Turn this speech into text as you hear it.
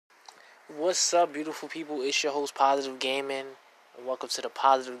What's up, beautiful people? It's your host, Positive Gaming, and welcome to the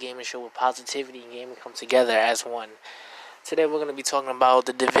Positive Gaming Show, where positivity and gaming come together as one. Today, we're going to be talking about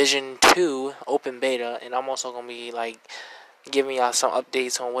the Division 2 open beta, and I'm also going to be giving y'all some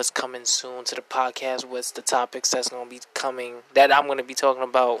updates on what's coming soon to the podcast, what's the topics that's going to be coming that I'm going to be talking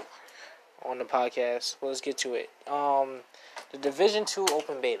about on the podcast. Well, let's get to it. The Division 2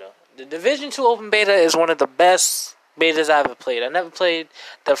 open beta. The Division 2 open beta is one of the best betas I ever played. I never played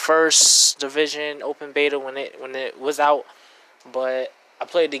the first Division open beta when it was out, but I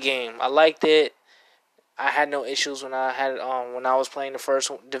played the game. I liked it. I had no issues when I was playing the first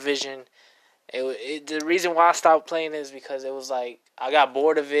Division. The reason why I stopped playing is because it was like I got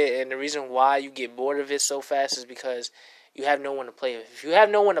bored of it, and the reason why you get bored of it so fast is because you have no one to play with. If you have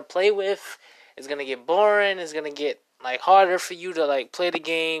no one to play with, it's gonna get boring. It's gonna get harder for you to play the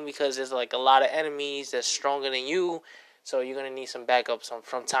game because there's a lot of enemies that's stronger than you. So you're gonna need some backups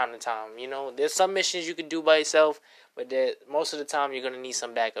from time to time. You know, there's some missions you can do by yourself, but most of the time you're gonna need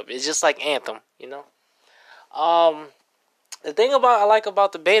some backup. It's just like Anthem, you know. The thing I like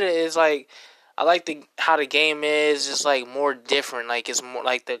about the beta is I like how the game is just more different. It's more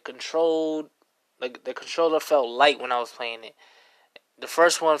the controller felt light when I was playing it. The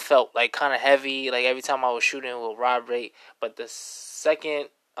first one felt kind of heavy. Every time I was shooting, it would vibrate. But the second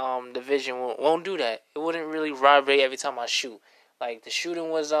division won't do that. It wouldn't really vibrate every time I shoot. The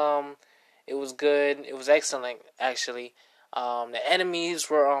shooting was it was good. It was excellent actually. The enemies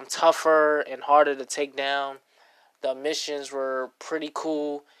were tougher and harder to take down. The missions were pretty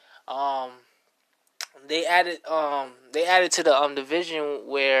cool. They added to the division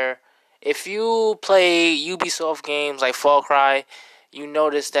where if you play Ubisoft games like Far Cry, you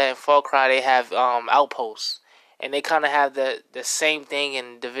notice that in Far Cry they have outposts, and they kind of have the same thing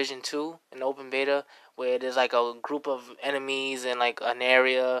in Division 2 in open beta, where there's a group of enemies in an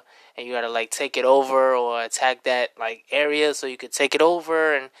area, and you gotta take it over or attack that area so you could take it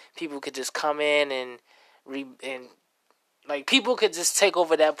over, and people could just come in and people could just take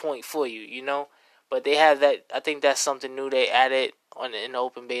over that point for you, you know. But they have that. I think that's something new they added in the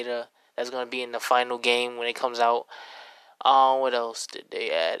open beta. That's gonna be in the final game when it comes out. What else did they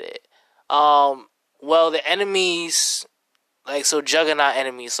add it? Well, the enemies, Juggernaut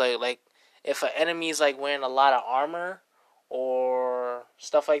enemies, if an enemy is wearing a lot of armor or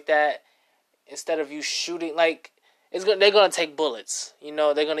stuff like that, instead of you shooting, they're gonna take bullets. You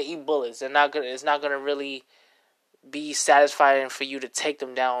know, they're gonna eat bullets. It's not gonna really be satisfying for you to take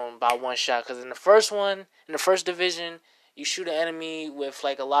them down by one shot. Because in the first division, you shoot an enemy with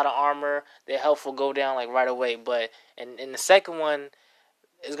a lot of armor, their health will go down right away. But in the second one,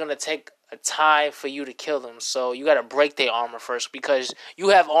 it's gonna take a time for you to kill them. So you gotta break their armor first because you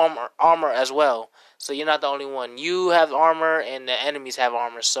have armor as well. So you're not the only one. You have armor and the enemies have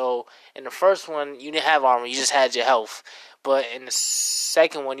armor. So in the first one, you didn't have armor. You just had your health. But in the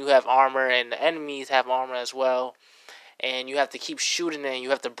second one, you have armor and the enemies have armor as well. And you have to keep shooting and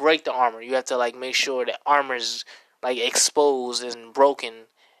you have to break the armor. You have to make sure the armor is exposed and broken.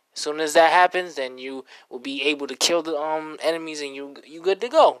 As soon as that happens, then you will be able to kill the enemies and you good to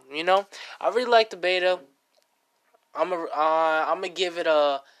go. You know, I really like the beta. I'm gonna give it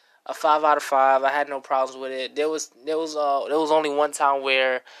a 5 out of 5. I had no problems with it. There was only one time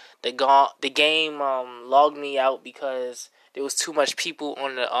where the game logged me out because there was too much people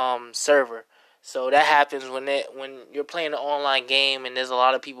on the server. So that happens when you're playing an online game and there's a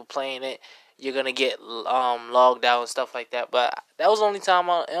lot of people playing it. You're gonna get logged out and stuff like that. But that was the only time.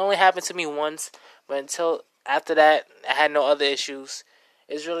 It only happened to me once. But until after that, I had no other issues.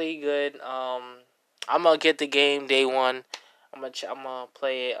 It's really good. I'm gonna get the game day one. I'm gonna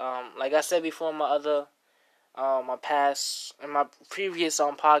play it. Like I said before, in my previous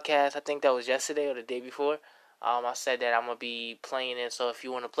podcast, I think that was yesterday or the day before. I said that I'm going to be playing it, so if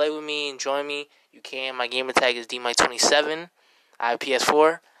you want to play with me and join me, you can. My gamer tag is DMike27. I have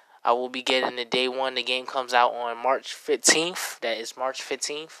PS4. I will be getting it day one. The game comes out on March 15th. That is March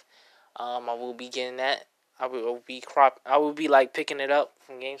 15th. I will be getting that. I will be picking it up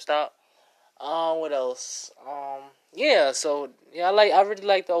from GameStop. What else? I really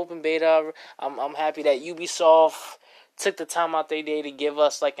like the open beta. I'm happy that Ubisoft took the time out their day to give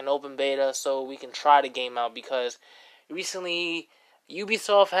us an open beta so we can try the game out, because recently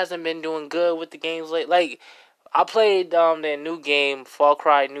Ubisoft hasn't been doing good with the games. I played their new game, Far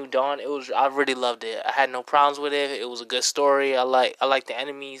Cry New Dawn. I really loved it. I had no problems with it. It was a good story. I like the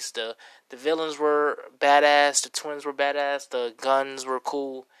enemies. The villains were badass. The twins were badass. The guns were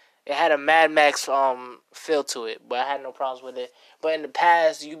cool. It had a Mad Max feel to it, but I had no problems with it. But in the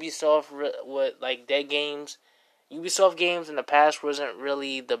past, Ubisoft with their games, Ubisoft games in the past wasn't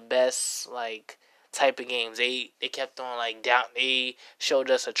really the best like type of games. They kept on like down. They showed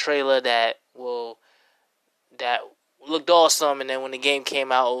us a trailer that looked awesome, and then when the game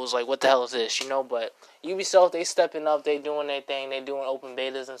came out, it was like, what the hell is this, you know? But Ubisoft, they stepping up, they doing their thing, they doing open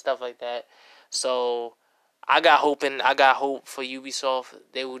betas and stuff like that. So I got hope for Ubisoft.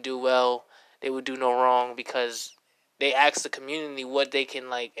 They will do well. They will do no wrong because they ask the community what they can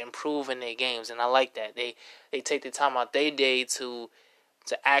like improve in their games, and I like that. They take the time out their day to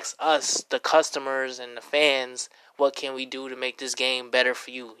ask us, the customers and the fans, what can we do to make this game better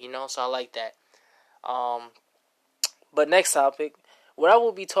for you, you know? So I like that. But next topic, what I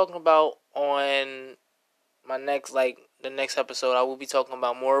will be talking about on my next, like, the next episode, I will be talking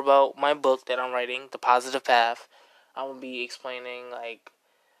about more about my book that I'm writing, The Positive Path. I'm going to be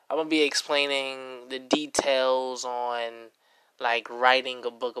explaining the details on, like, writing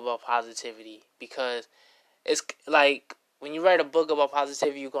a book about positivity. Because it's, like, when you write a book about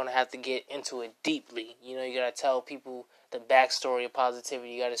positivity, you're going to have to get into it deeply. You know, you got to tell people the backstory of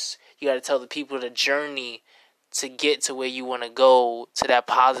positivity. You got to tell the people the journey to get to where you want to go, to that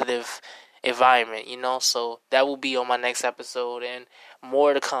positive environment, you know? So that will be on my next episode, and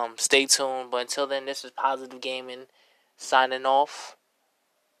more to come. Stay tuned. But until then, this is Positive Gaming signing off.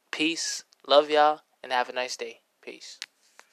 Peace. Love y'all, and have a nice day. Peace.